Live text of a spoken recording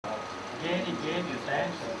Again he gave you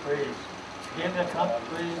thanks and praise. Gave the cup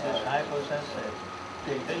to his disciples and said,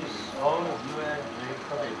 "Take this, all of you, and drink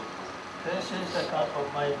from it. This is the cup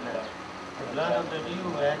of my blood, the blood of the new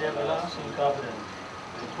and everlasting covenant.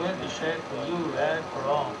 It will be shed for you and for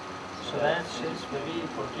all, so that sins will be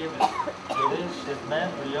forgiven. Do this in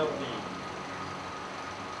memory of me."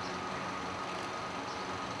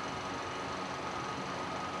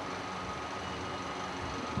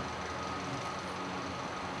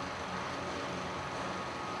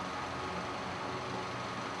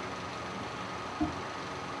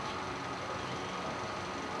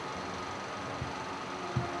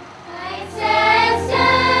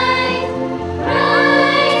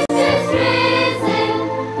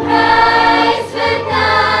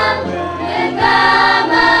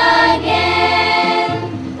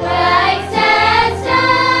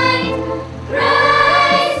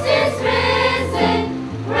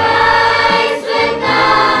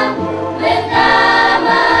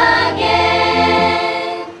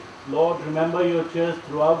 Remember your church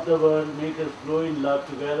throughout the world. Make us grow in love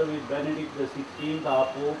together with Benedict XVI, our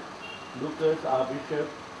Pope, Lucas, our Bishop,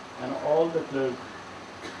 and all the clergy.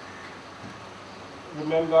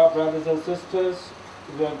 Remember our brothers and sisters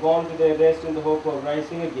who have gone to their rest in the hope of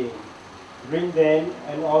rising again. Bring them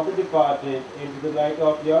and all the departed into the light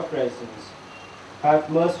of your presence. Have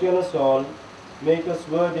mercy on us all. Make us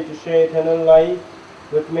worthy to share eternal life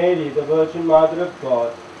with Mary, the Virgin Mother of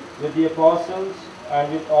God, with the apostles,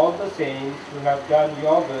 and with all the saints who have done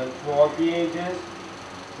your will through all the ages.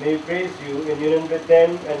 May we praise you in union with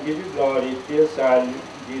them and give you glory through your Son,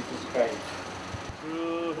 Jesus Christ.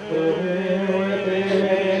 Through him,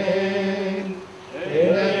 in the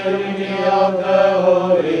unity of the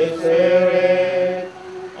Holy Spirit,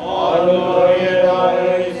 all glory and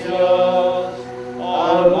honor is yours,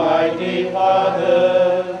 Almighty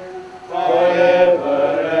Father, forever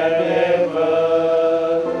and ever.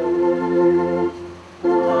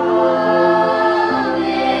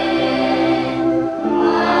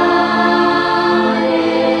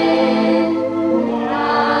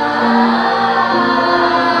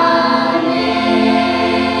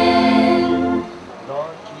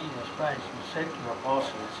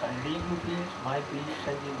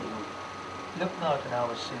 Look not on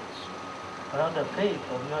our sins, but on the faith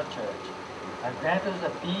of your church, and grant us the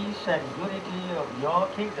peace and unity of your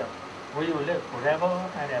kingdom, where you live forever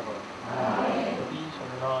and ever. Amen. The peace of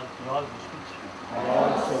the Lord be always with you. And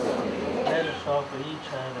also with you. Let us offer each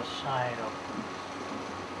other the sign of peace.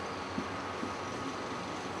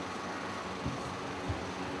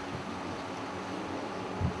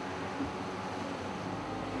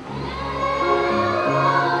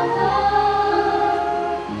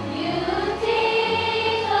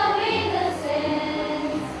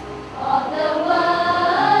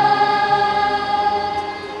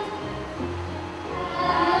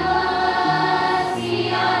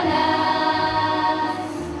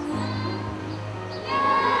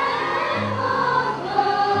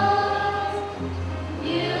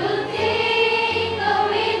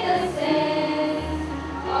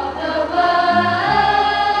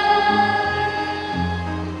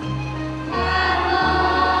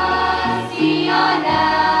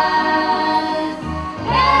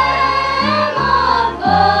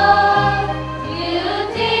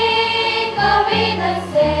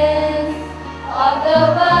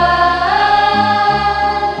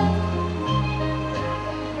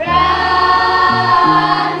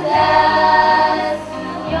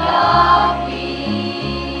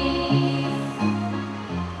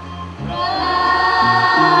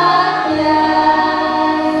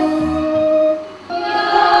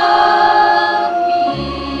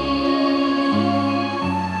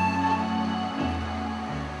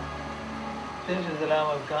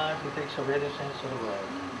 Away the sins of the world.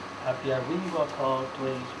 Happy are we who are called to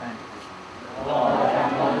his banquet. Lord,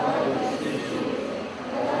 have mercy.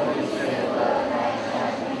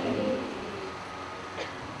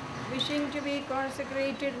 Wishing to be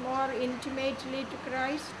consecrated more intimately to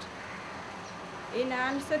Christ, in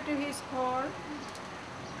answer to his call,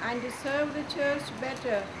 and to serve the church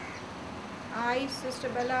better, I, Sister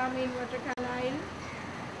Bellarmin, Vattakanayil,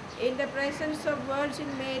 in the presence of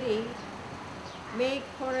Virgin Mary, make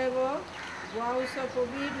forever vows of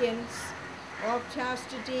obedience, of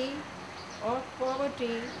chastity, of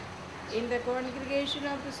poverty, in the congregation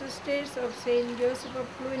of the Sisters of Saint Joseph of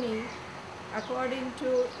Cluny, according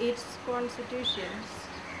to its constitutions.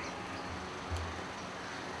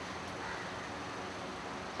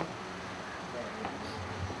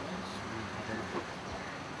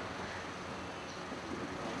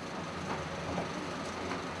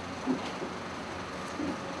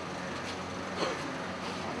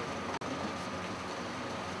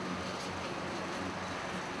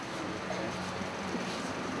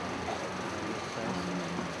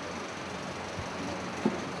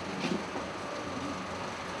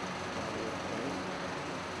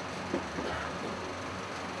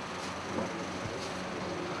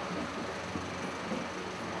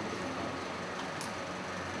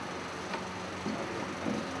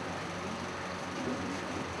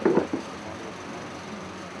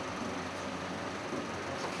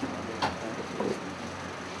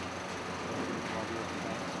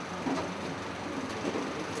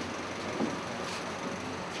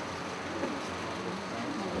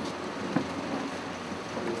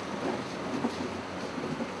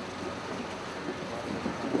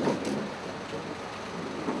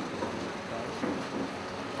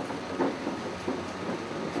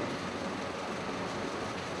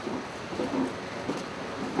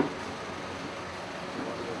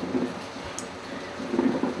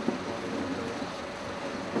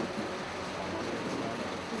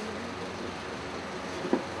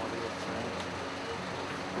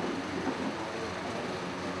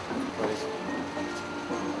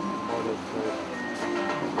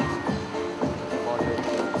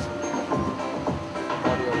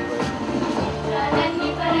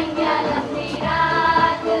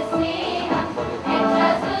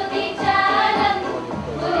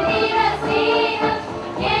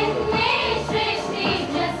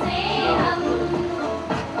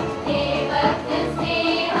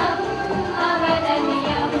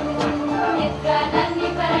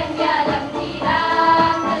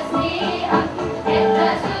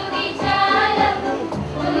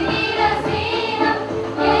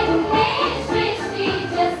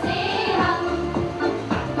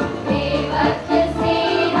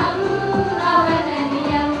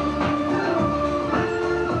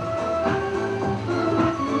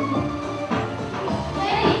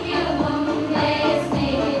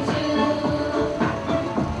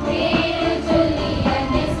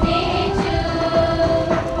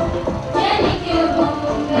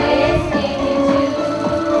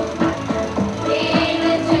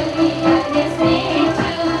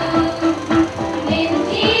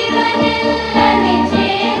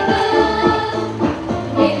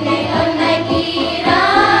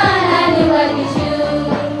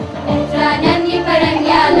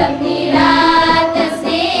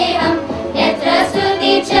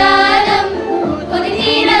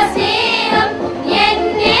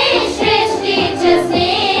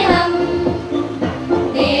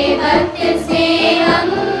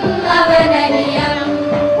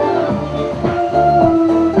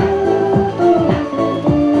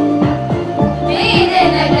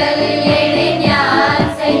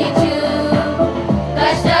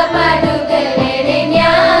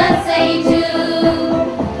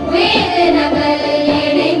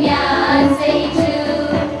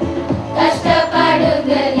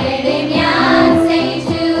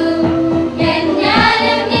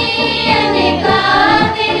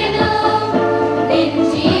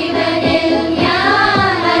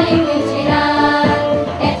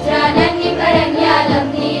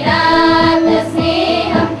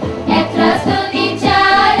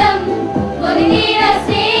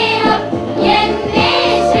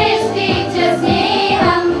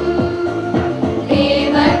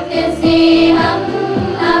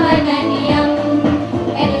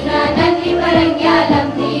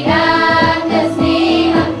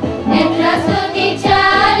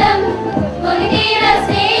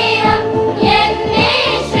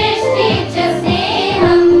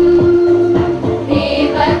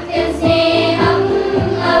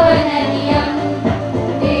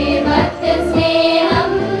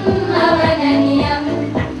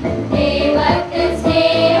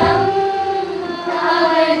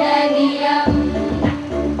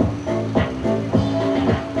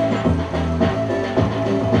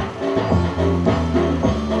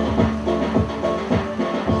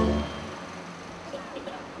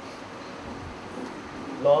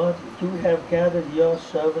 Lord, you have gathered your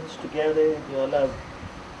servants together in your love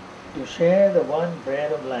to share the one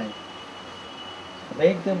bread of life.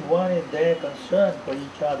 Make them one in their concern for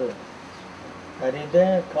each other and in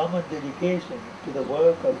their common dedication to the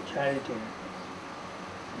work of charity.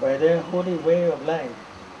 By their holy way of life,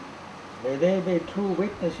 may they be true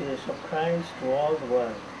witnesses of Christ to all the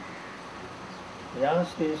world. We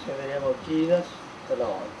ask this in the name of Jesus, the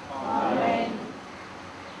Lord. Amen.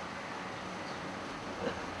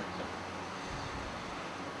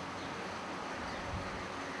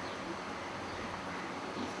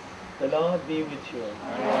 The Lord be with you.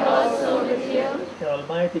 And also with you. May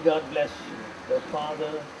Almighty God bless you, the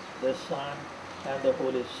Father, the Son, and the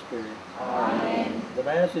Holy Spirit. Amen. The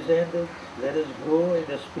Mass is ended. Let us grow in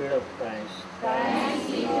the Spirit of Christ. Thanks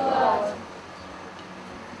be to God.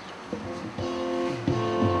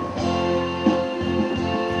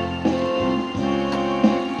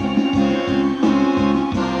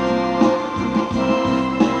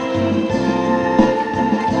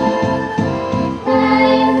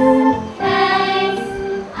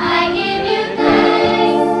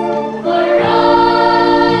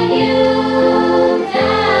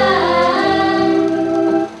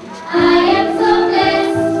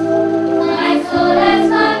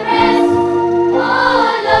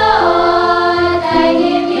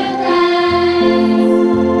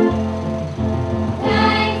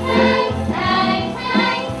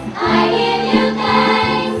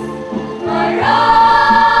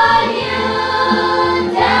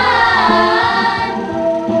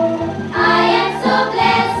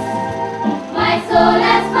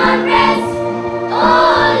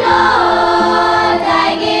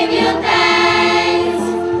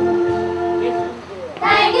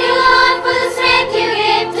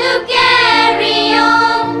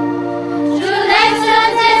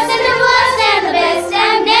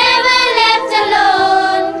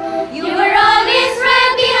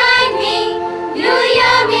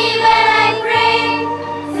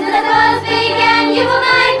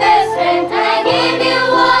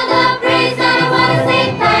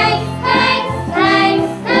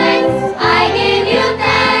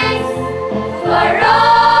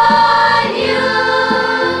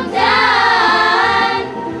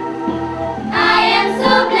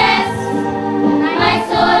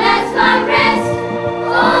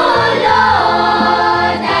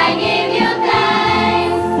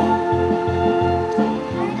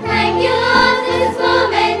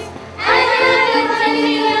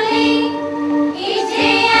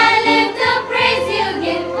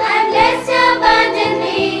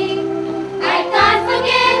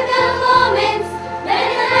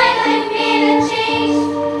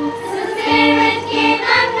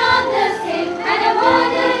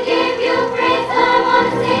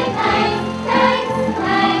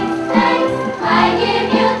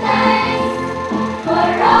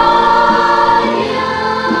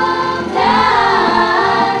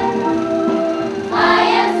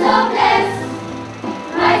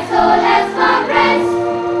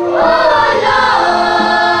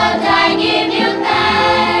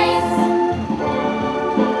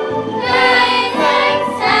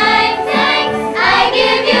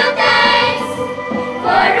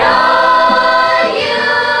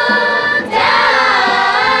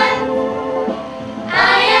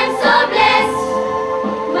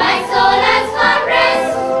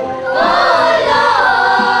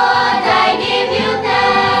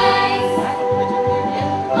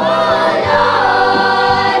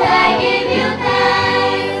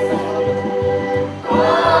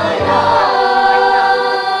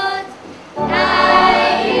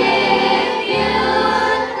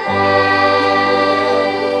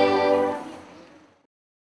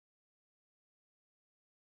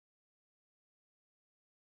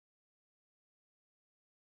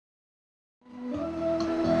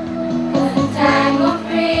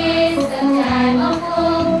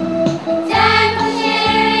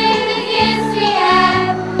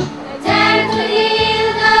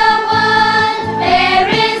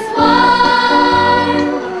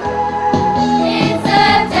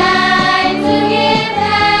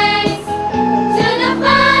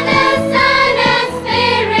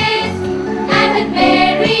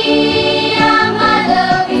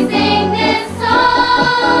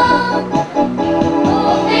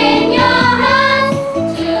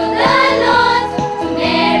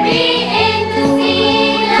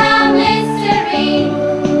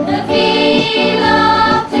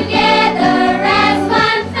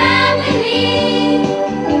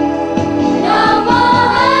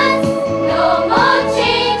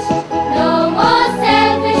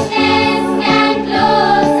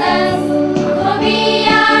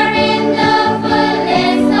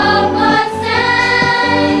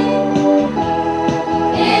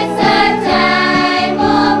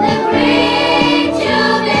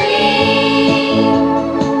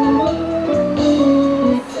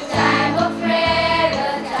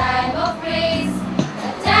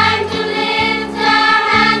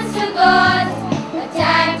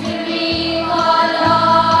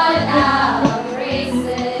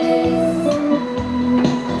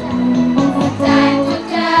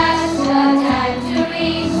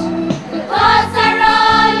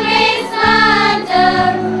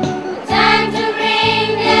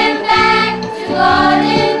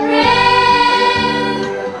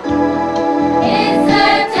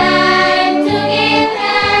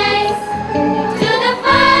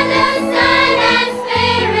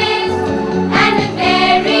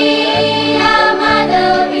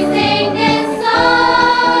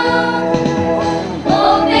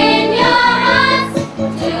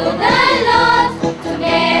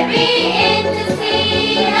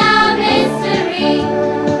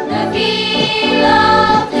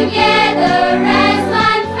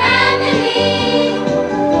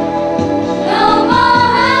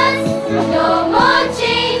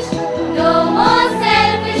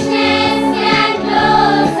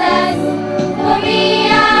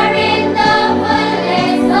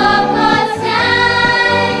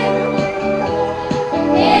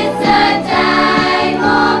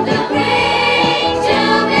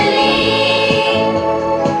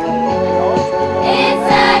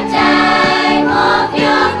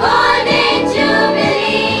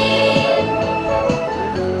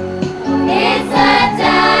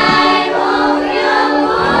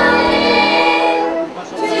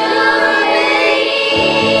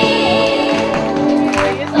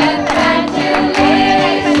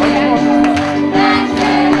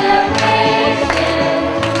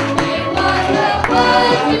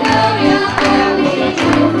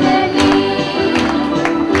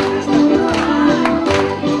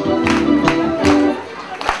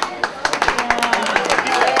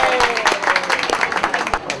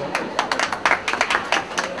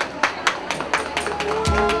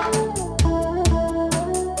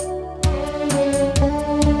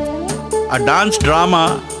 a dance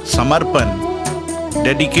drama, Samarpan,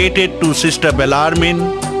 dedicated to Sister Bellarmin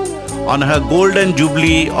on her golden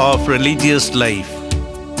jubilee of religious life.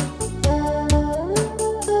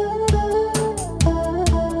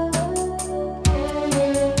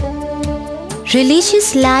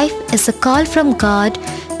 Religious life is a call from God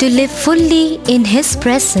to live fully in His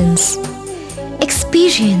presence.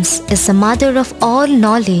 Experience is the mother of all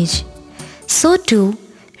knowledge. So too,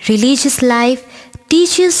 religious life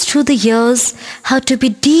teaches through the years how to be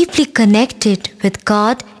deeply connected with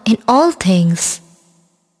God in all things.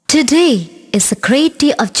 Today is a great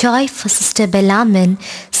day of joy for Sister Bellarmin,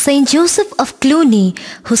 St. Joseph of Cluny,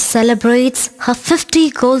 who celebrates her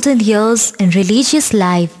 50 golden years in religious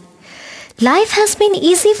life. Life has been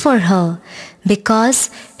easy for her because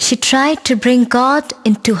she tried to bring God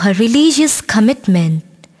into her religious commitment.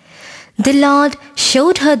 The Lord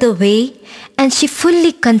showed her the way, and she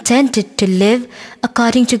fully contented to live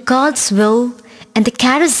according to God's will and the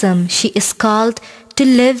charism she is called to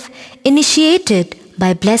live, initiated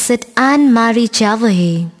by Blessed Anne Marie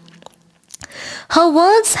Javahe. Her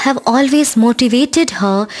words have always motivated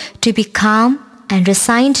her to be calm and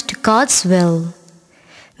resigned to God's will.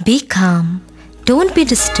 Be calm, don't be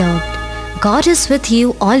disturbed. God is with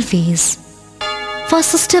you always. For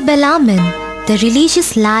Sister Bellarmin, the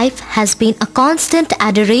religious life has been a constant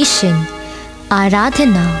adoration,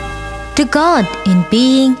 aradhana, to God in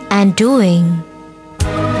being and doing.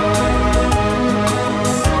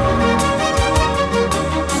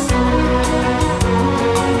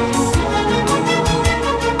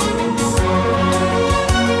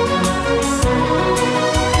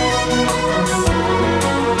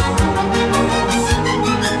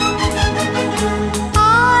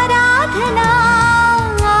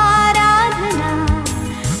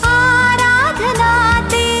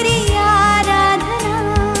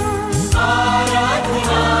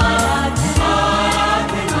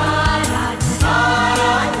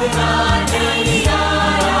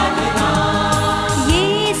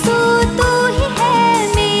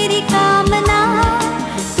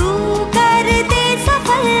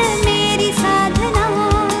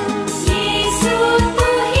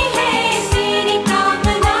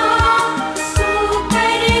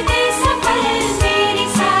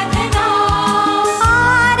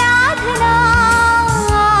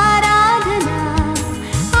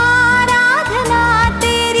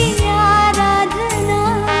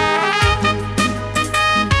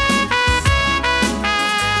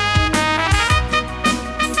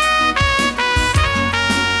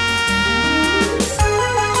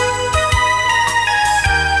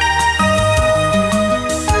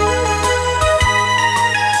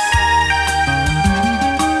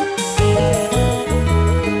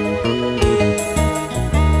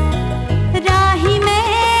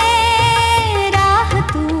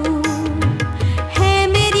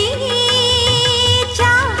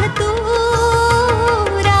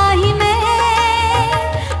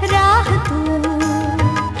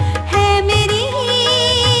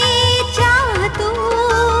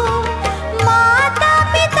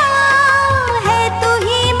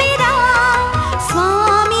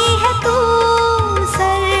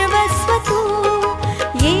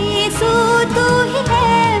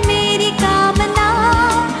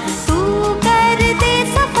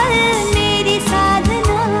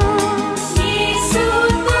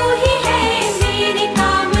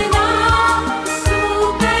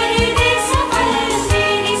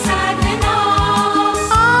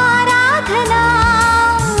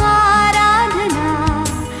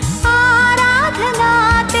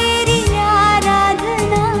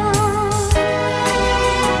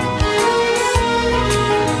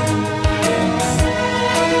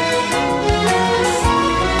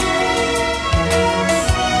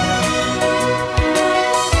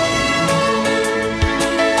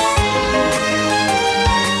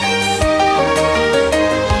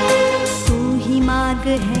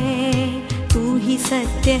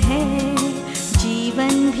 सत्य है,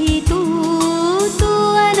 जीवन भी तू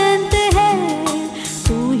अनंत है।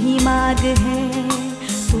 तू ही मार्ग है,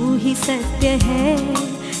 तू ही सत्य है,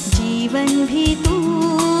 जीवन भी तू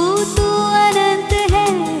अनंत है।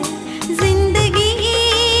 जिंदगी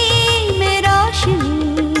में रोशनी,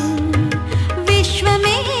 विश्व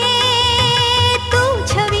में तू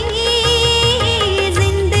छवि।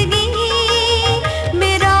 जिंदगी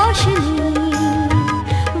में रोशनी,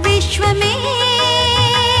 विश्व में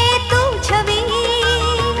तू छवि।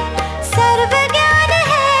 सर्व ज्ञान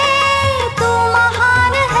है, तू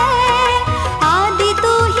महान है, आदि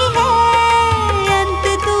तू ही है, अंत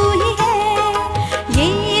तू ही है।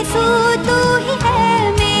 यीशु तू ही है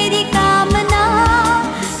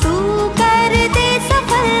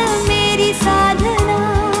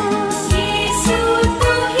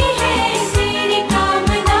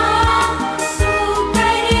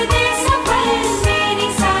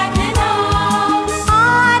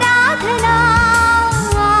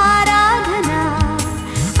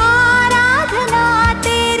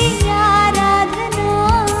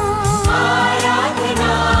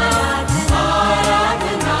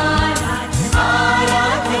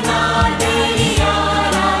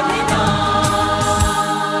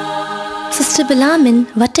Mr. Bellarmin,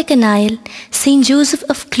 Vattakanayil, St. Joseph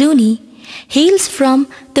of Cluny, hails from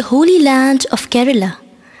the holy land of Kerala,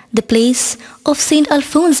 the place of St.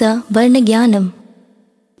 Alphonsa Varnagyanam.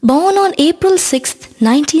 Born on April 6,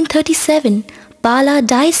 1937, Pala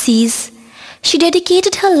Diocese, she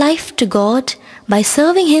dedicated her life to God by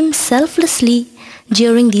serving Him selflessly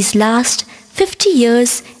during these last 50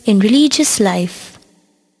 years in religious life.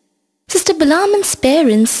 Sister Bellarmin's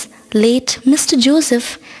parents, late Mr.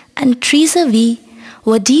 Joseph and Teresa V,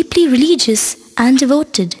 were deeply religious and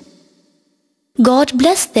devoted. God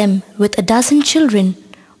blessed them with a dozen children,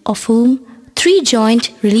 of whom 3 joined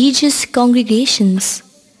religious congregations.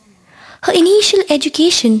 Her initial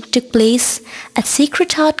education took place at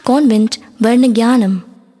Sacred Heart Convent, Varnagyanam.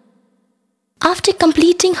 After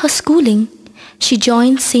completing her schooling, she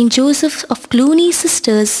joined St. Joseph of Cluny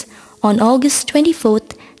Sisters on August 24,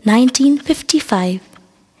 1955.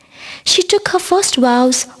 She took her first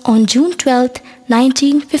vows on June 12,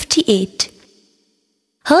 1958.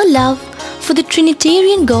 Her love for the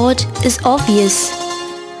Trinitarian God is obvious.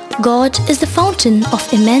 God is the fountain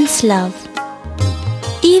of immense love.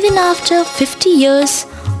 Even after 50 years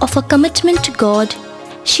of her commitment to God,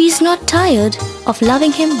 she is not tired of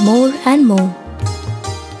loving Him more and more.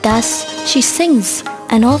 Thus, she sings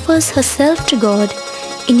and offers herself to God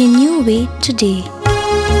in a new way today.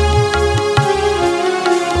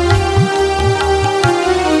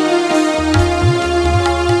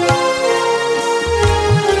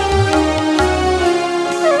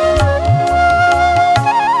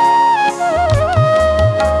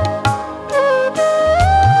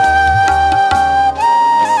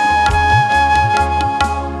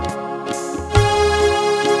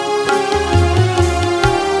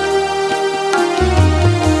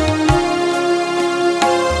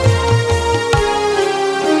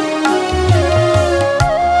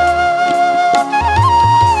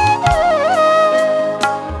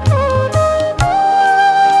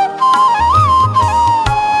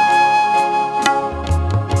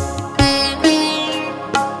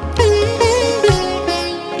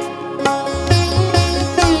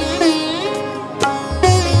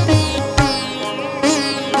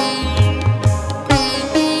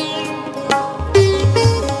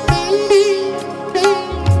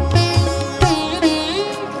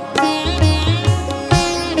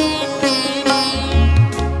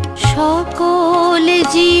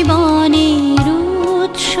 জীবনের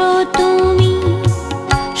উৎস তুমি,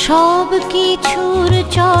 সব কিছুর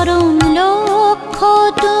চরম লক্ষ্য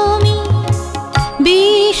তুমি,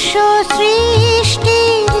 বিশ্ব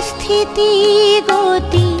সৃষ্টির স্থিতি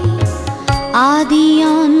গতি আদি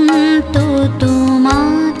অন্ত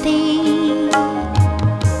তোমাতে,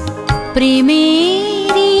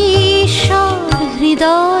 প্রেমের ঈশ্বর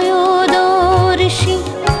হৃদয়দর্শী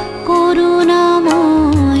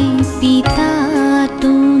করুণাময় পিতা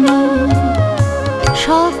তুমি,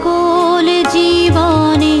 সকল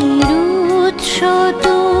জীবনের উৎস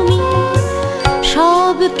তুমি,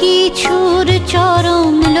 সব কিছুর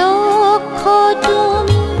চরম লক্ষ্য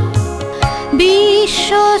তুমি, বিশ্ব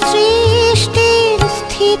সৃষ্টির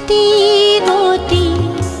স্থিতি গতি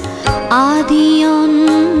আদি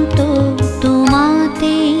অন্ত তুমি।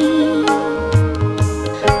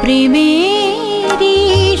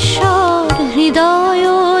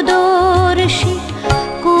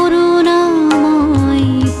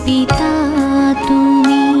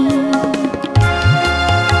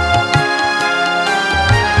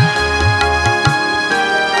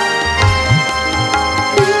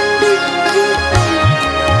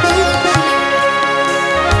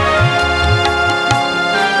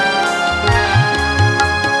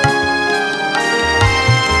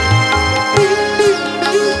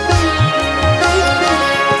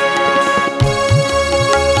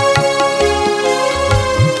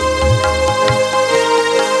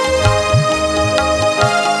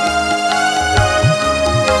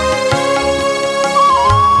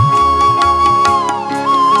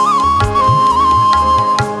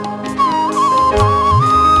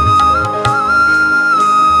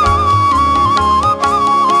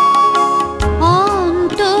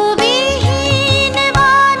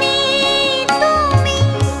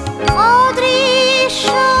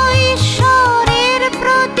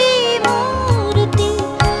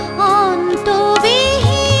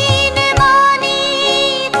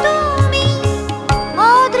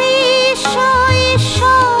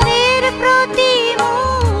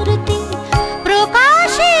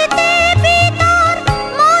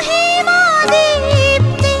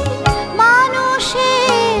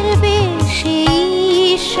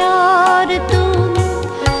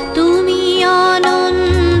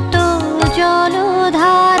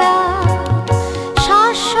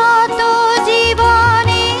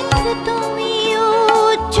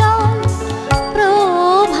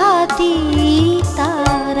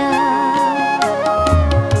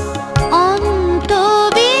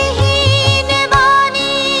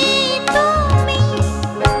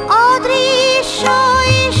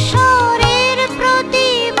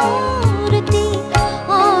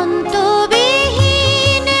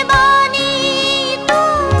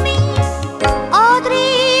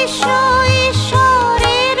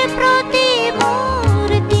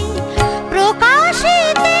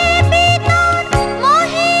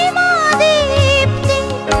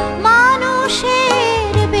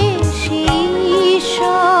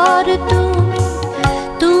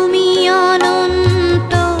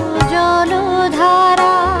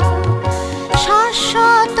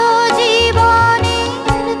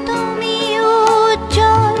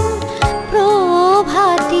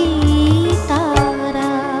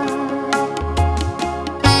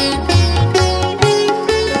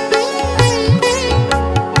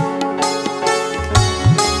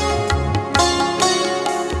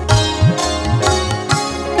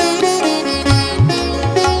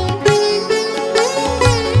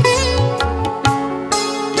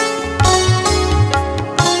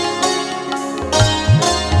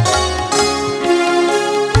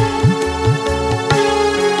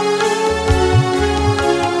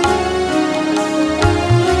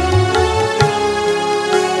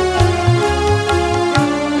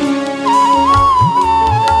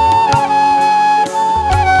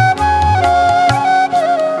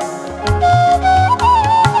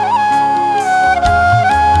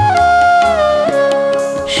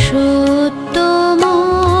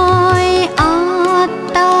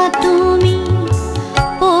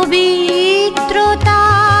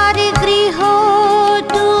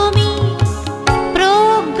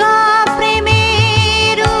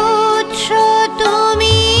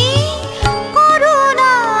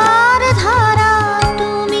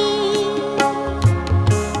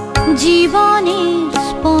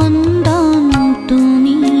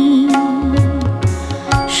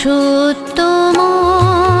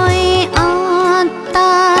 সত্যময়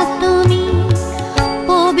আত্মা তুমি,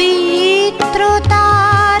 পবিত্রতার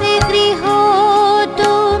গৃহ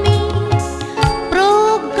তুমি,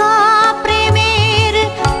 প্রজ্ঞা প্রেমের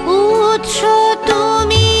উৎস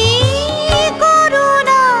তুমি,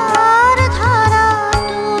 করুণার ধারা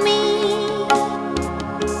তুমি,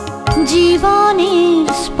 জীবনের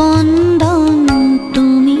স্পন্দন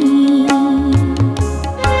তুমি।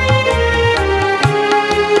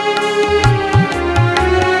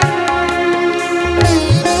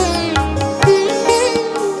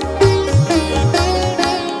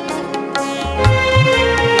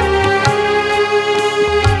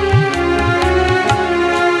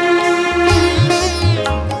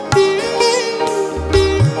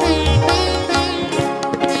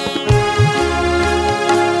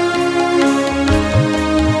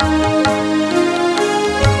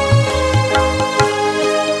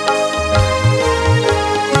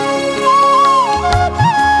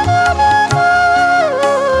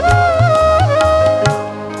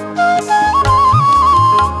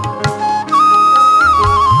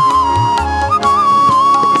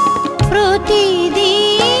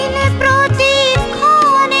 প্রতিদিন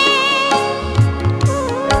প্রতিক্ষণে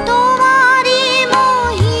তোমারি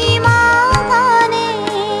মহিমা গানে,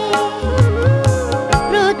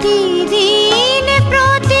 প্রতিদিন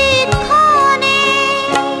প্রতিক্ষণে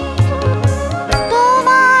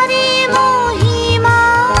তোমারি মহিমা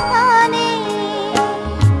গানে,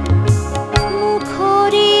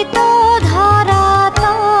 মুখরিত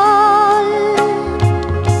ধরাতল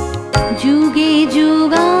যুগে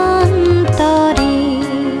যুগান্তরে,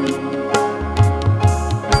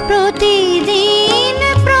 প্রতিদিন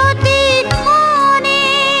প্রতিক্ষণে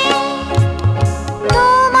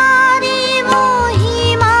তোমারি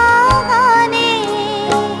মহিমা গানে,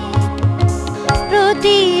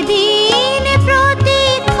 প্রতিদিন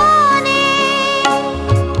প্রতিক্ষণে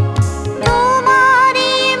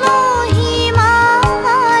তোমারি মহিমা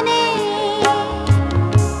গানে,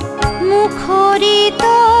 মুখরিত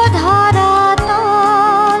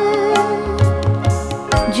ধরাতল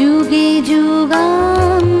যুগে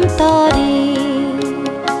যুগান্তরে,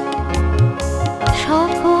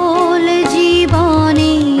 সকল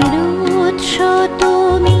জীবনের উৎস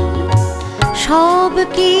তুমি, সব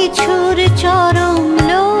কিছুর চরম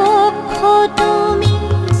লক্ষ্য তুমি,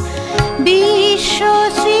 বিশ্ব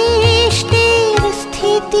সৃষ্টির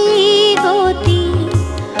স্থিতি গতি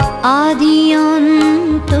আদি